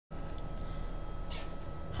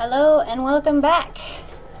Hello and welcome back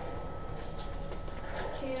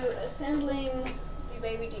to assembling the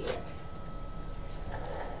baby deer.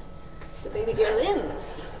 The baby deer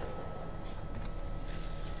limbs.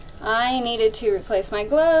 I needed to replace my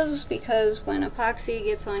gloves because when epoxy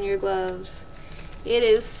gets on your gloves, it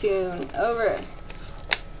is soon over.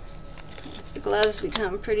 The gloves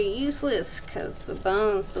become pretty useless because the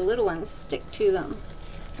bones, the little ones, stick to them.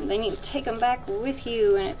 And then you take them back with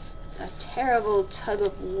you and it's a terrible tug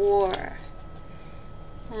of war.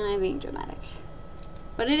 And I'm being dramatic.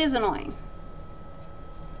 But it is annoying.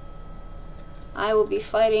 I will be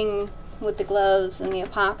fighting with the gloves and the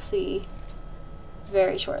epoxy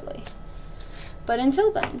very shortly. But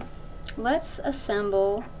until then, let's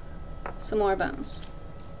assemble some more bones.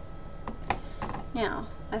 Now,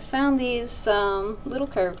 I found these little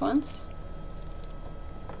curved ones.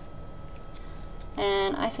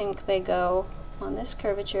 And I think they go on this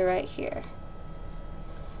curvature right here.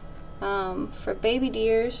 For baby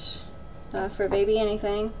deers, for baby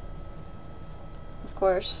anything, of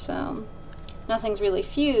course, nothing's really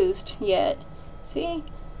fused yet. See?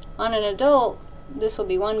 On an adult, this will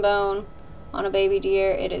be 1 bone. On a baby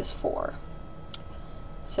deer, it is 4.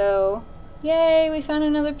 So, yay, we found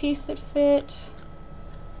another piece that fit.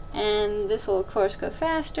 And this will, of course, go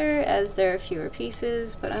faster as there are fewer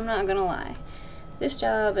pieces, but I'm not gonna lie. This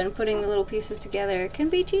job and putting the little pieces together can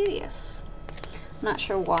be tedious. I'm not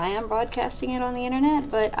sure why I'm broadcasting it on the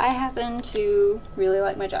internet, but I happen to really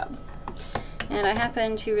like my job. And I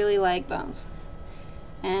happen to really like bones.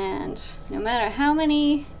 And no matter how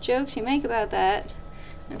many jokes you make about that,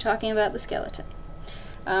 I'm talking about the skeleton.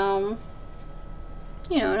 You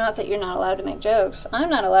know, not that you're not allowed to make jokes.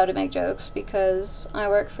 I'm not allowed to make jokes because I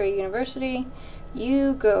work for a university.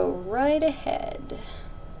 You go right ahead.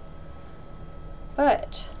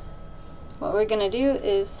 But what we're going to do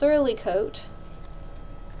is thoroughly coat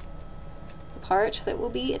the part that will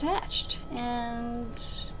be attached.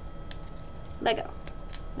 And Lego.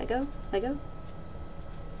 Lego, Lego.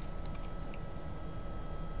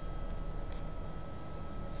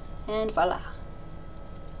 And voila.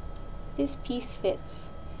 This piece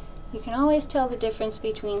fits. You can always tell the difference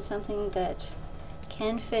between something that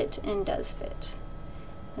can fit and does fit.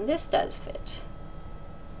 And this does fit.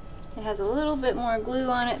 It has a little bit more glue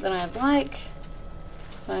on it than I'd like,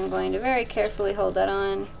 so I'm going to very carefully hold that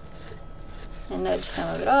on and nudge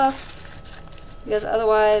some of it off, because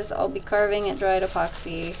otherwise I'll be carving at dried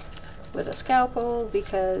epoxy with a scalpel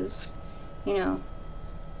because, you know,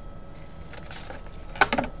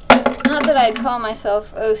 not that I'd call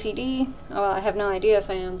myself OCD, well, I have no idea if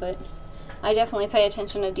I am, but I definitely pay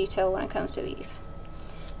attention to detail when it comes to these.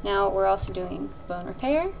 Now we're also doing bone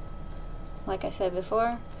repair, like I said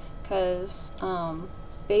before, because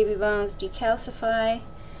baby bones decalcify,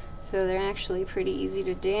 so they're actually pretty easy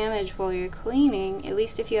to damage while you're cleaning, at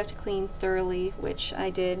least if you have to clean thoroughly, which I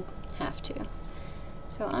did have to.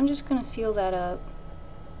 So I'm just going to seal that up,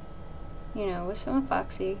 you know, with some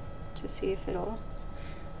epoxy to see if it'll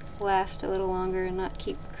last a little longer and not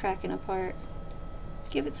keep cracking apart.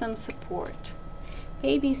 Give it some support.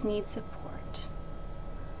 Babies need support.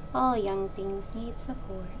 All young things need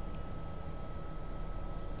support.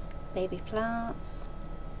 Baby plants,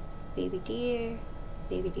 baby deer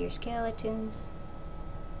skeletons.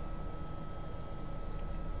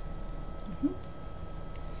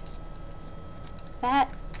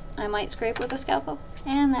 That I might scrape with a scalpel,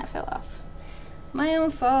 and that fell off. My own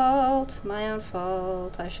fault, my own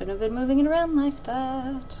fault. I shouldn't have been moving it around like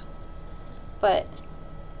that. But,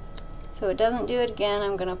 so it doesn't do it again,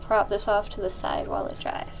 I'm gonna prop this off to the side while it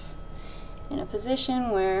dries. In a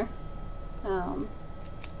position where,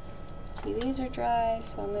 see, these are dry,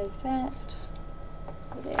 so I'll move that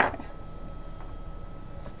over there.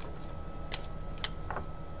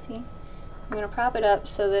 See? I'm going to prop it up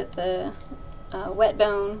so that the wet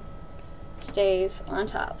bone stays on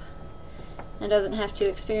top and doesn't have to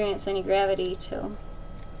experience any gravity till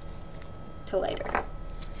later.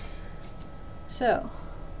 So,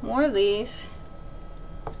 more of these.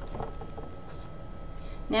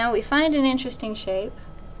 Now we find an interesting shape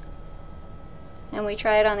and we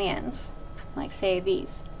try it on the ends, like say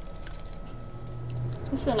these.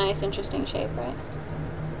 This is a nice interesting shape, right?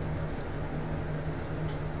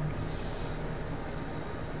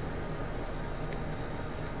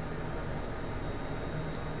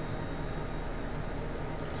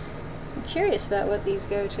 I'm curious about what these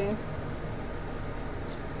go to,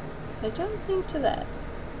 because I don't think to that.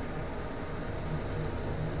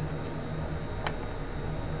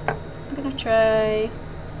 I'm gonna try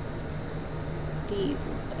these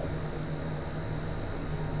instead.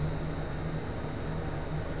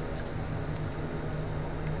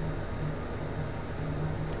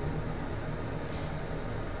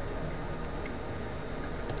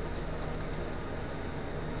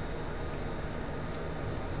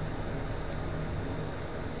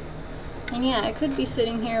 And yeah, I could be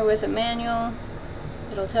sitting here with a manual.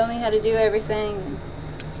 It'll tell me how to do everything,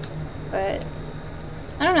 but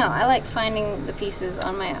I don't know, I like finding the pieces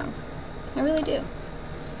on my own. I really do.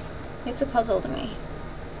 It's a puzzle to me.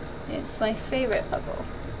 It's my favorite puzzle.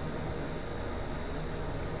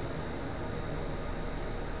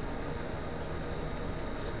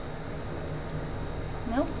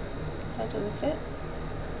 Nope, that doesn't fit.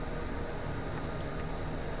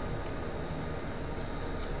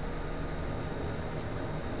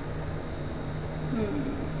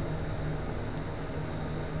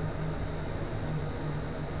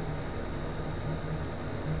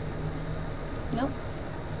 Nope.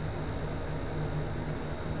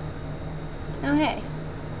 Oh hey,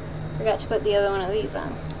 forgot to put the other one of these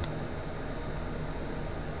on.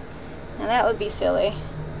 Now that would be silly,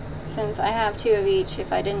 since I have two of each,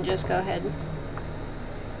 if I didn't just go ahead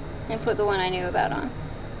and put the one I knew about on.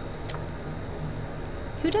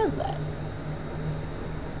 Who does that?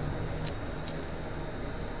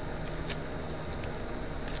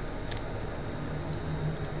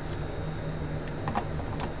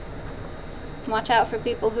 Watch out for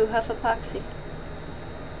people who huff epoxy.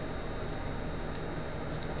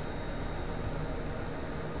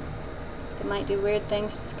 They might do weird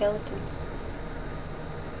things to skeletons.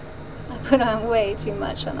 I put on way too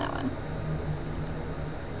much on that one.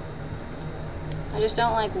 I just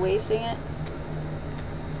don't like wasting it.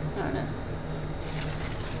 I don't know.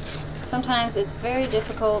 Sometimes it's very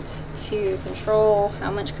difficult to control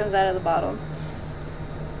how much comes out of the bottle.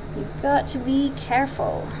 You've got to be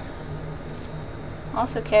careful.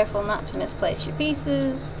 Also careful not to misplace your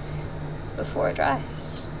pieces before it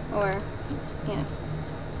dries, or, you know.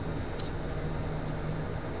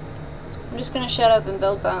 I'm just gonna shut up and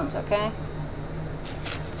build bones, okay?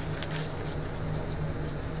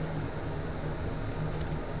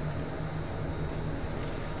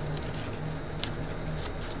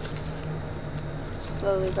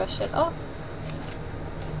 Slowly brush it off.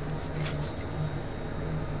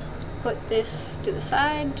 Put this to the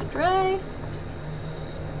side to dry.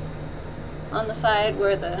 On the side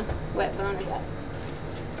where the wet bone is at.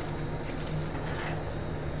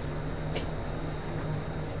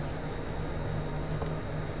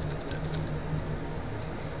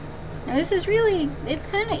 And this is really, it's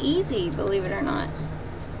kind of easy, believe it or not.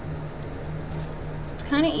 It's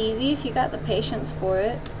kind of easy if you got the patience for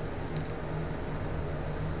it.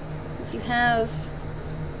 If you have,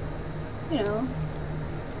 you know,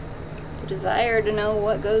 the desire to know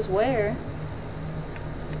what goes where.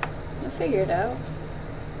 Figure it out.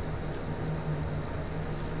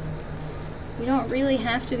 You don't really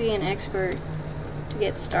have to be an expert to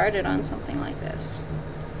get started on something like this,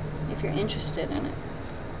 if you're interested in it.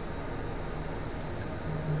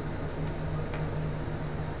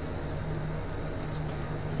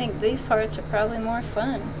 I think these parts are probably more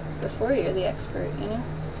fun before you're the expert, you know?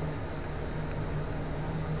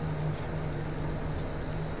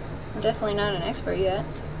 I'm definitely not an expert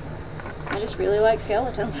yet. I just really like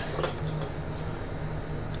skeletons.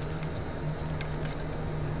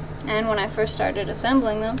 And when I first started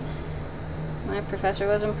assembling them, my professor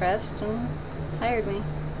was impressed and hired me.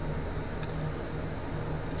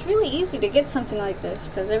 It's really easy to get something like this,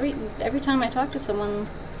 because every time I talk to someone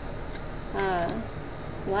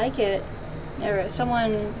like it, or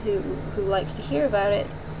someone who likes to hear about it,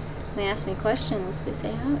 and they ask me questions, they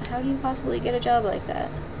say, how do you possibly get a job like that?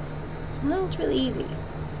 Well, it's really easy. You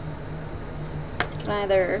can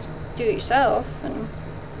either do it yourself and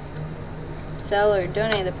sell or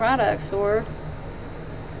donate the products, or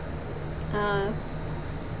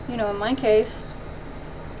you know, in my case,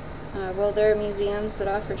 well, there are museums that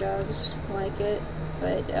offer jobs like it,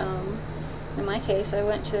 but in my case, I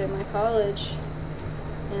went to my college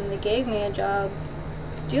and they gave me a job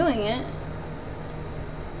doing it.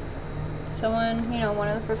 Someone, you know, one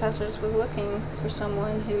of the professors was looking for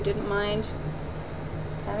someone who didn't mind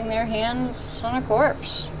having their hands on a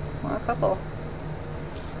corpse, or a couple.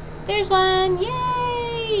 There's one!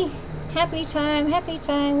 Yay! Happy time,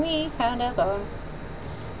 we found a bone.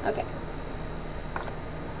 Okay.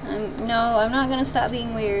 No, I'm not gonna stop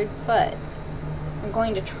being weird, but I'm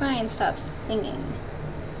going to try and stop singing.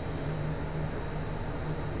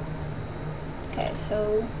 Okay,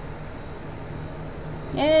 so...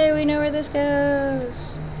 Yay, we know where this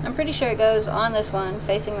goes! I'm pretty sure it goes on this one,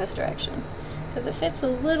 facing this direction, because it fits a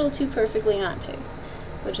little too perfectly not to.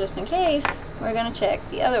 But just in case, we're gonna check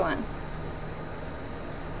the other one.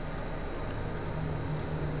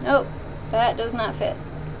 Nope, that does not fit.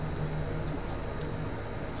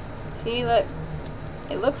 See, look,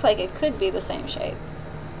 it looks like it could be the same shape,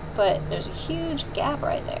 but there's a huge gap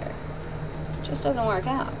right there. It just doesn't work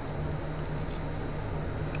out.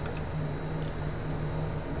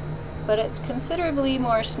 but it's considerably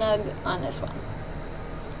more snug on this one.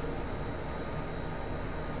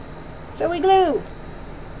 So we glue.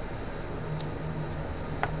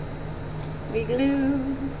 We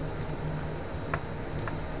glue.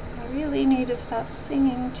 I really need to stop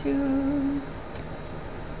singing too.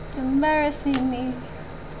 It's embarrassing me.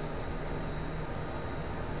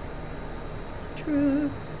 It's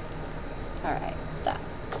true. Alright, stop.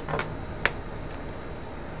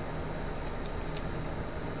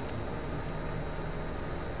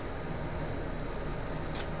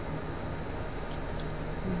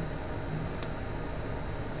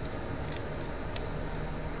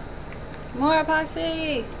 More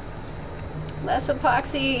epoxy! Less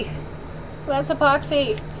epoxy! Less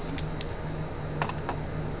epoxy!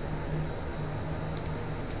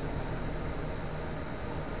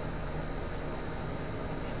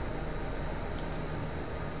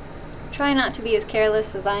 Try not to be as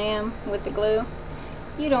careless as I am with the glue.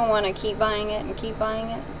 You don't want to keep buying it and keep buying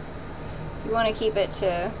it. You want to keep it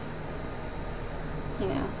to, you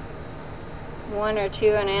know, 1 or 2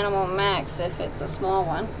 an animal max if it's a small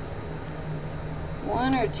one.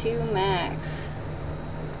 1 or 2 max.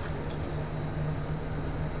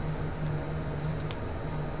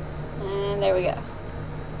 And there we go.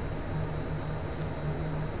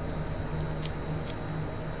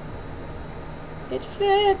 It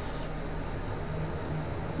fits.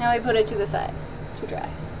 Now we put it to the side to dry.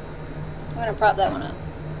 I'm gonna prop that one up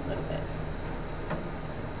a little bit.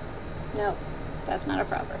 Nope, that's not a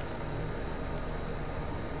propper.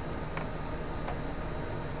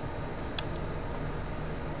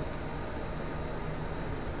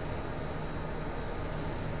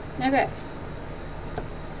 Okay,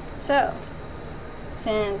 so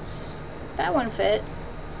since that one fit,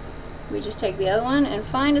 we just take the other one and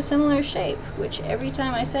find a similar shape, which every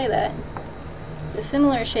time I say that, the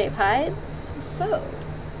similar shape hides, so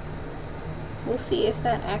we'll see if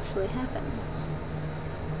that actually happens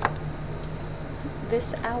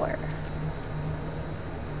this hour,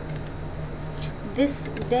 this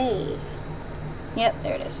day. Yep,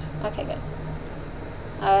 there it is. Okay, good.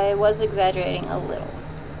 I was exaggerating a little.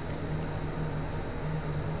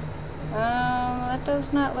 That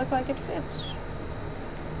does not look like it fits.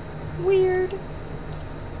 Weird.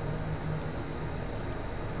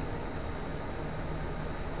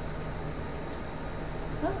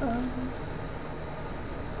 Uh-oh.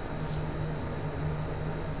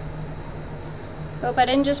 Hope I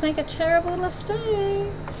didn't just make a terrible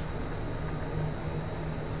mistake.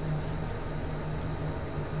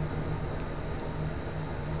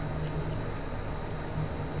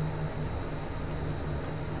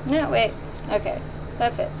 No, wait. Okay,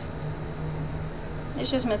 that fits.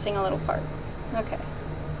 It's just missing a little part. Okay.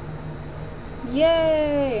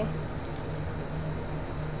 Yay! At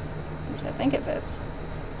least I think it fits.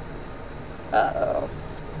 Uh-oh.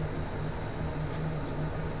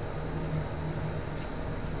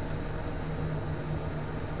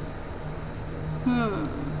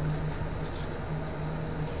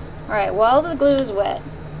 Alright, while the glue is wet,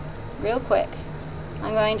 real quick,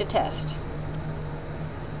 I'm going to test.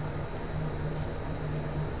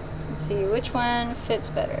 Let's see which one fits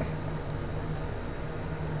better.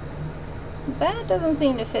 That doesn't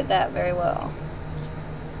seem to fit that very well.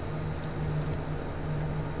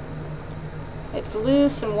 It's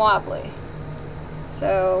loose and wobbly.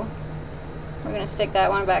 So we're going to stick that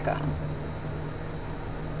one back on.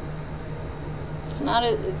 It's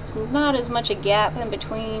not as much a gap in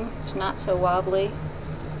between. It's not so wobbly.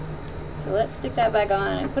 So let's stick that back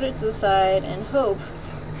on and put it to the side and hope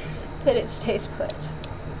that it stays put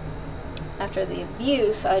after the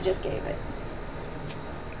abuse I just gave it.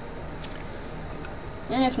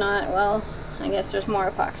 And if not, well, I guess there's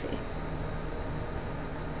more epoxy.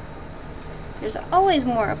 There's always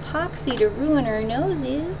more epoxy to ruin our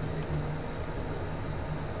noses.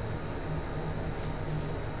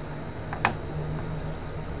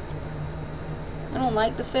 I don't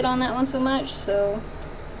like the fit on that one so much, so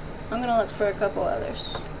I'm gonna look for a couple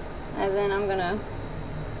others. As in, I'm gonna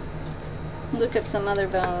look at some other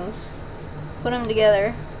bones, put them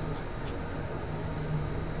together.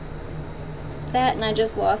 That, and I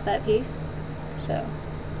just lost that piece, so.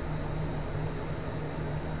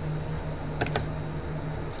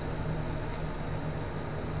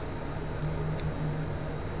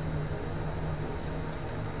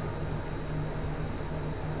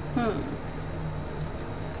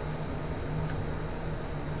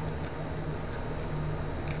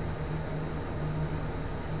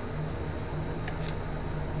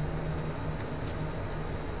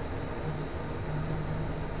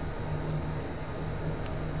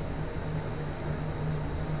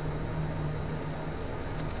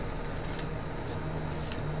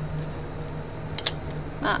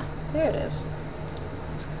 Ah, there it is.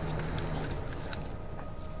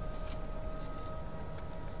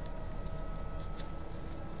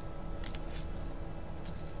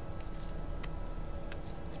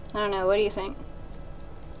 I don't know, what do you think?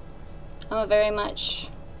 I'm a very much,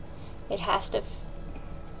 it has to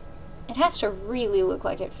really look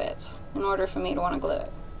like it fits in order for me to want to glue it.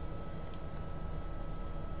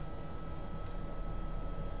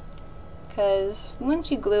 Because once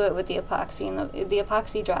you glue it with the epoxy and the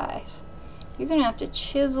epoxy dries, you're going to have to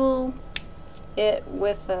chisel it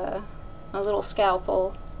with a little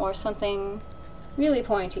scalpel or something really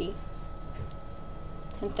pointy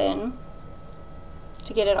and thin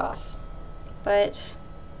to get it off. But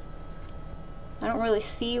I don't really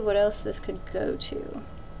see what else this could go to.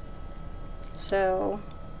 So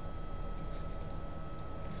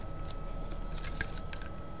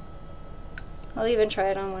I'll even try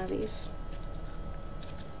it on one of these.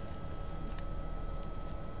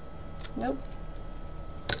 Nope.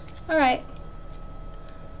 Alright.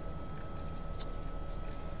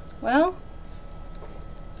 Well,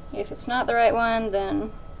 if it's not the right one,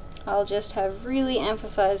 then I'll just have really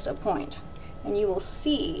emphasized a point, and you will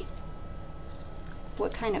see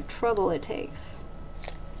what kind of trouble it takes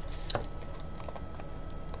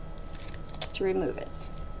to remove it.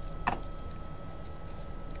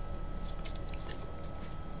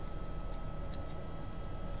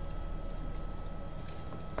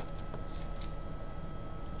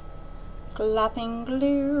 Glopping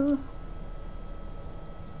glue.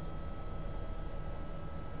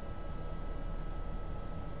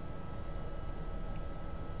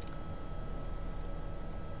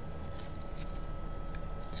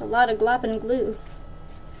 It's a lot of glopping glue.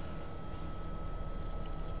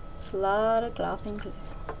 It's a lot of glopping glue.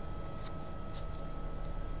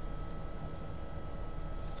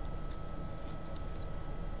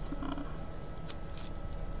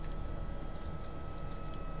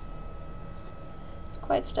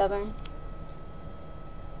 Quite stubborn.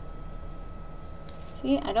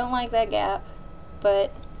 See, I don't like that gap,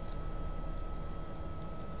 but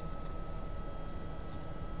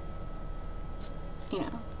you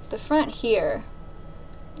know, the front here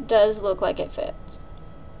does look like it fits.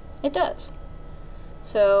 It does.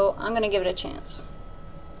 So I'm gonna give it a chance.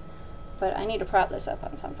 But I need to prop this up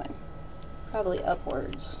on something. Probably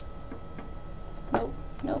upwards. Nope,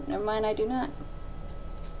 nope, never mind, I do not.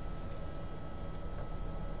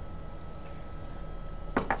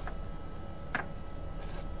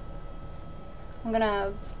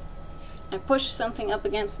 I push something up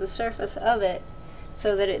against the surface of it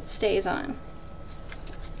so that it stays on.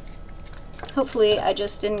 Hopefully I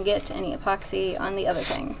just didn't get any epoxy on the other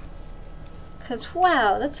thing. 'Cause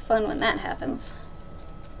wow, that's fun when that happens.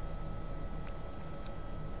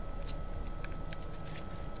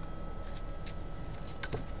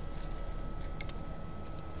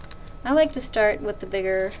 I like to start with the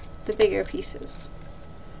bigger pieces.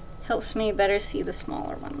 Helps me better see the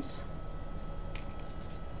smaller ones.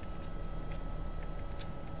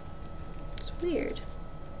 Weird.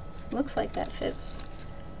 Looks like that fits,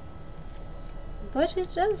 but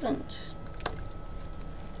it doesn't.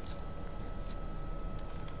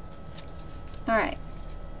 Alright,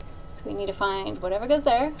 so we need to find whatever goes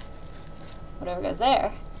there, whatever goes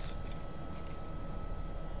there,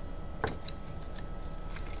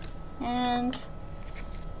 and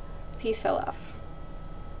the piece fell off.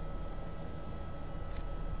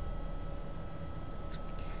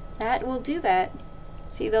 That will do that.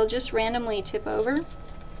 See, they'll just randomly tip over.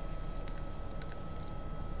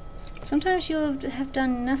 Sometimes you'll have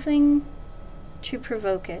done nothing to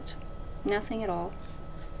provoke it. Nothing at all.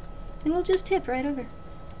 And it'll just tip right over.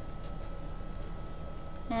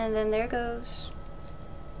 And then there goes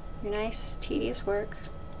your nice, tedious work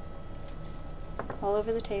all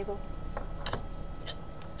over the table.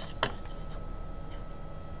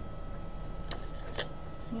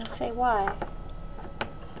 And you'll say, why?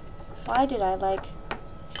 Why did I like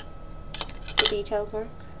detailed work?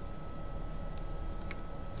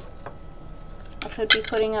 I could be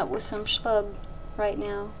putting up with some schlub right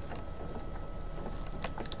now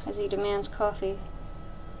as he demands coffee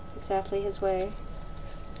exactly his way,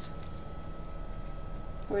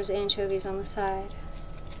 or his anchovies on the side.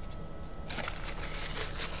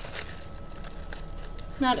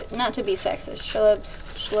 Not to be sexist,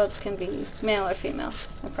 schlubs can be male or female,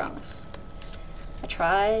 I promise.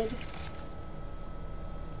 I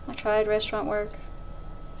tried restaurant work.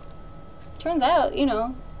 Turns out, you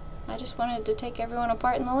know, I just wanted to take everyone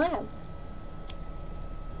apart in the lab.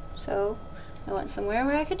 So I went somewhere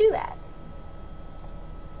where I could do that.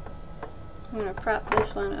 I'm going to prop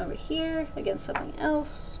this one over here against something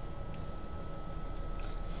else.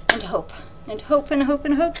 hope. And hope and hope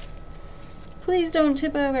and hope. Please don't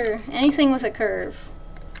tip over. Anything with a curve.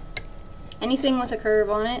 Anything with a curve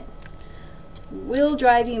on it will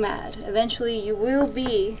drive you mad. Eventually you will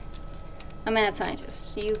be a mad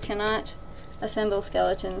scientist. You cannot assemble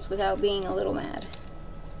skeletons without being a little mad.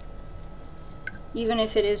 Even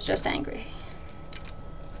if it is just angry.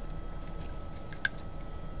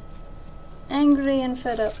 Angry and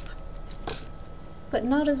fed up. But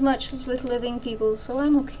not as much as with living people, so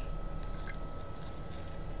I'm okay.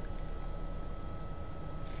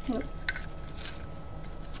 Nope.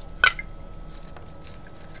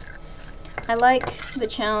 I like the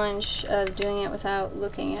challenge of doing it without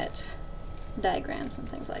looking at diagrams and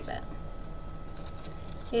things like that.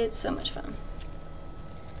 It's so much fun.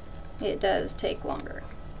 It does take longer,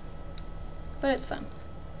 but it's fun.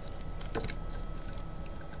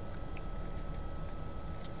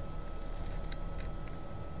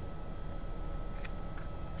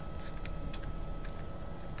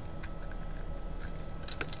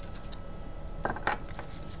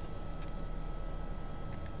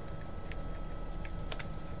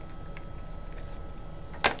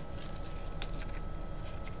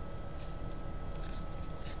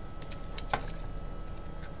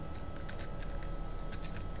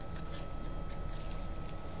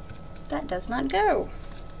 That does not go.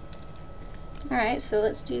 Alright, so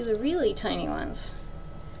let's do the really tiny ones.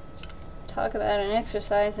 Talk about an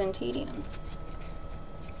exercise in tedium.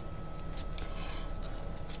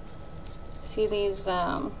 See these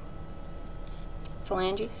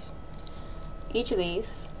phalanges? Each of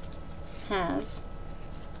these has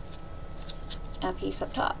a piece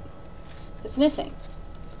up top that's missing.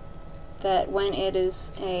 That when it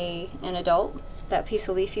is an adult, that piece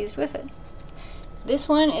will be fused with it. This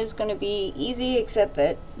one is going to be easy, except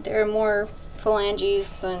that there are more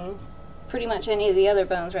phalanges than pretty much any of the other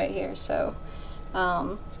bones right here. So,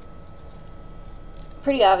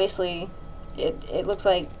 pretty obviously, it looks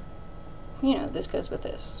like, you know, this goes with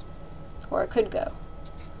this. Or it could go.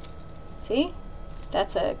 See?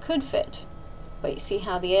 That's a could fit. But you see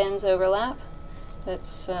how the ends overlap?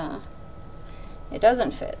 That's, it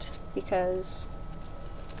doesn't fit, because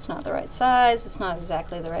it's not the right size, it's not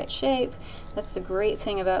exactly the right shape. That's the great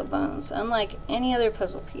thing about bones. Unlike any other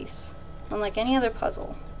puzzle piece, unlike any other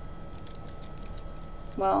puzzle.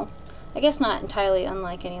 Well, I guess not entirely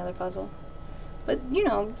unlike any other puzzle. But, you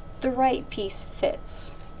know, the right piece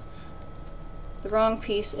fits. The wrong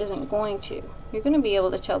piece isn't going to. You're going to be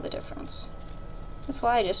able to tell the difference. That's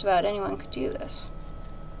why just about anyone could do this.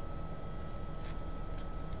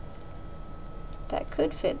 That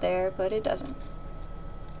could fit there, but it doesn't.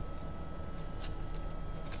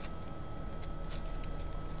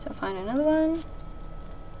 So find another one.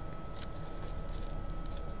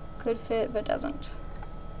 Could fit, but doesn't.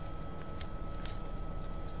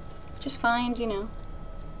 Just find, you know,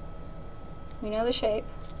 we know the shape,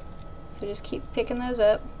 so just keep picking those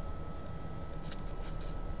up.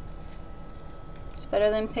 It's better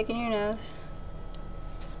than picking your nose,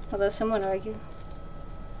 although some would argue.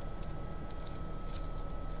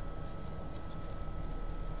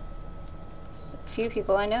 There's a few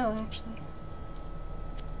people I know, actually.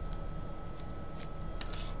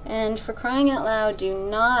 And for crying out loud, do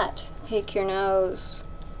not pick your nose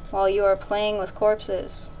while you are playing with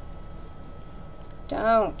corpses.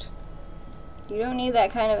 Don't. You don't need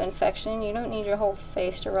that kind of infection. You don't need your whole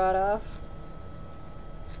face to rot off.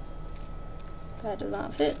 That does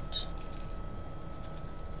not fit.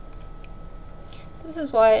 This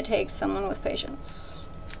is why it takes someone with patience.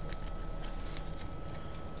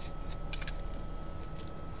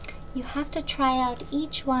 You have to try out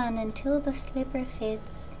each one until the slipper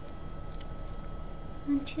fits.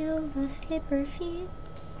 Until the slipper fits.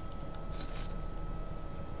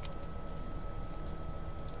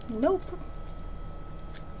 Nope.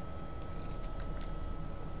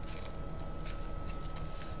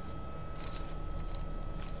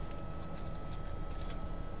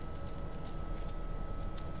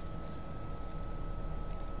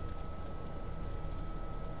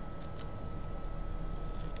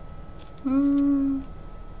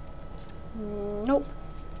 Nope.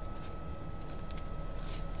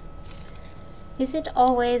 Is it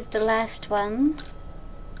always the last one?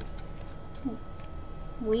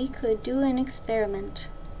 We could do an experiment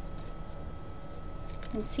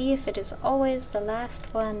and see if it is always the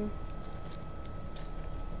last one.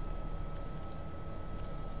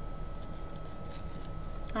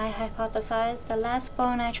 I hypothesize the last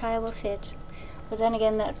bone I try will fit. But then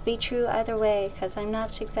again, that would be true either way, because I'm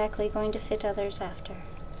not exactly going to fit others after.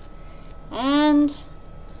 And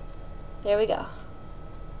there we go.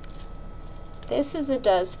 This is a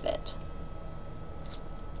does fit.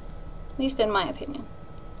 least in my opinion,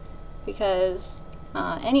 because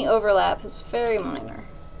any overlap is very minor.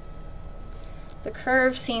 The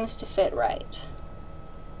curve seems to fit right.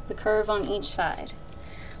 The curve on each side.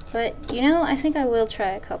 But, you know, I think I will try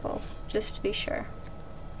a couple, just to be sure.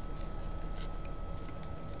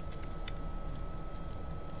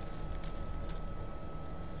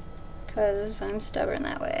 Because I'm stubborn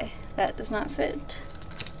that way. That does not fit.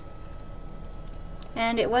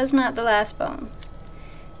 And it was not the last bone,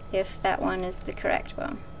 if that one is the correct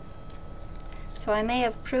bone. So I may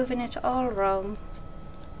have proven it all wrong.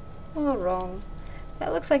 All wrong.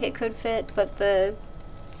 That looks like it could fit, but the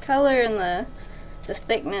color and the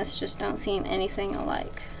thickness just don't seem anything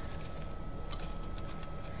alike.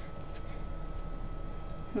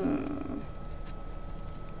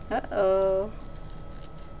 Uh-oh.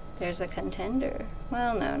 There's a contender.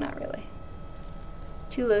 Well, no, not really.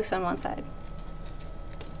 Too loose on one side.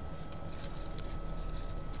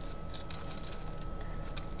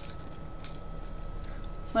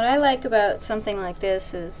 What I like about something like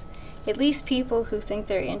this is at least people who think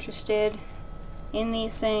they're interested in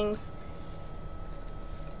these things.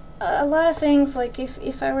 A lot of things, like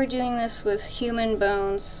if I were doing this with human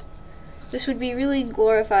bones, this would be really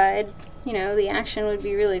glorified, you know, the action would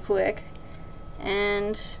be really quick,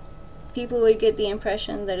 and people would get the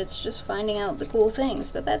impression that it's just finding out the cool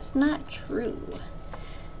things, but that's not true.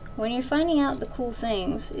 When you're finding out the cool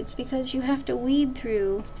things, it's because you have to weed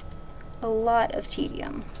through a lot of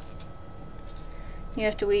tedium. You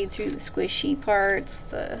have to weed through the squishy parts,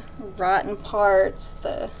 the rotten parts,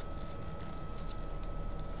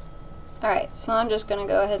 Alright, so I'm just going to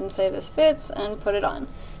go ahead and say this fits and put it on.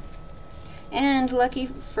 And lucky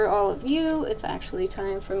for all of you, it's actually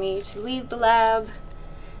time for me to leave the lab,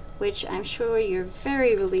 which I'm sure you're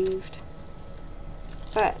very relieved.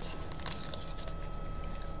 But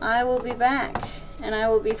I will be back, and I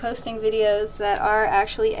will be posting videos that are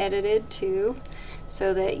actually edited too,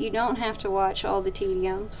 so that you don't have to watch all the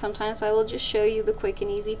tedium. Sometimes I will just show you the quick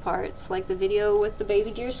and easy parts, like the video with the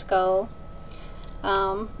baby deer skull.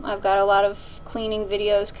 I've got a lot of cleaning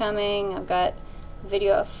videos coming. I've got a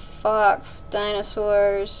video of fox,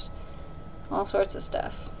 dinosaurs, all sorts of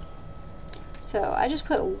stuff. So I just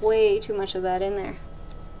put way too much of that in there.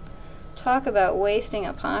 Talk about wasting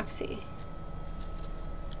epoxy.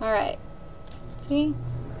 Alright, see?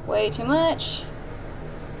 Way too much.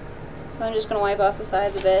 So I'm just going to wipe off the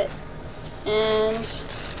sides a bit. And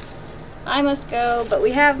I must go, but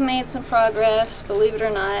we have made some progress, believe it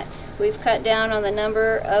or not. We've cut down on the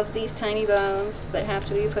number of these tiny bones that have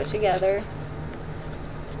to be put together.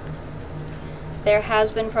 There has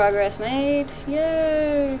been progress made.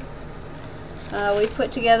 Yay! We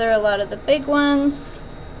put together a lot of the big ones.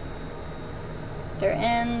 Their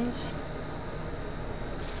ends.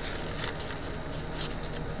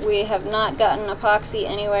 We have not gotten epoxy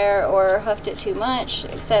anywhere or huffed it too much,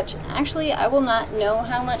 except actually I will not know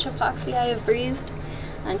how much epoxy I have breathed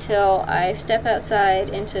until I step outside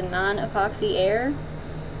into non-epoxy air,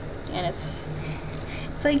 and it's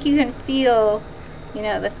like you can feel, you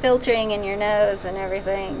know, the filtering in your nose and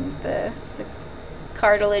everything, the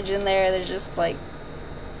cartilage in there. They're just like,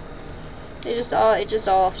 it just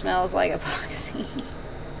all smells like epoxy.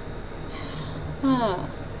 Huh.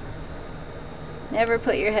 Never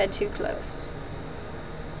put your head too close.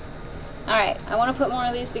 Alright, I want to put more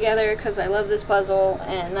of these together because I love this puzzle,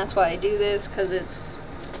 and that's why I do this, because it's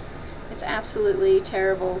absolutely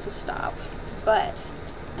terrible to stop. But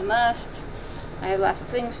I must. I have lots of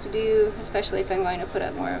things to do, especially if I'm going to put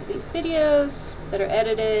up more of these videos that are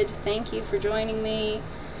edited. Thank you for joining me.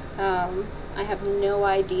 I have no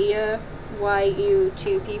idea why you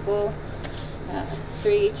two people,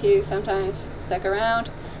 3, 2 sometimes, stuck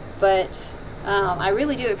around, but I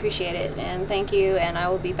really do appreciate it, and thank you, and I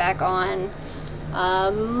will be back on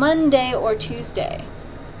Monday or Tuesday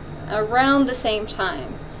around the same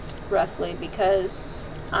time, roughly, because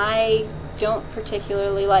I don't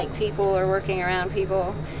particularly like people or working around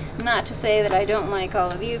people. Not to say that I don't like all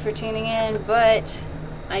of you for tuning in, but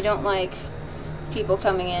I don't like people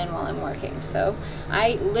coming in while I'm working, so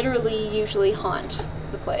I literally usually haunt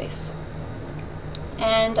the place.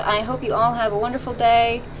 And I hope you all have a wonderful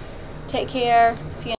day. Take care. See you.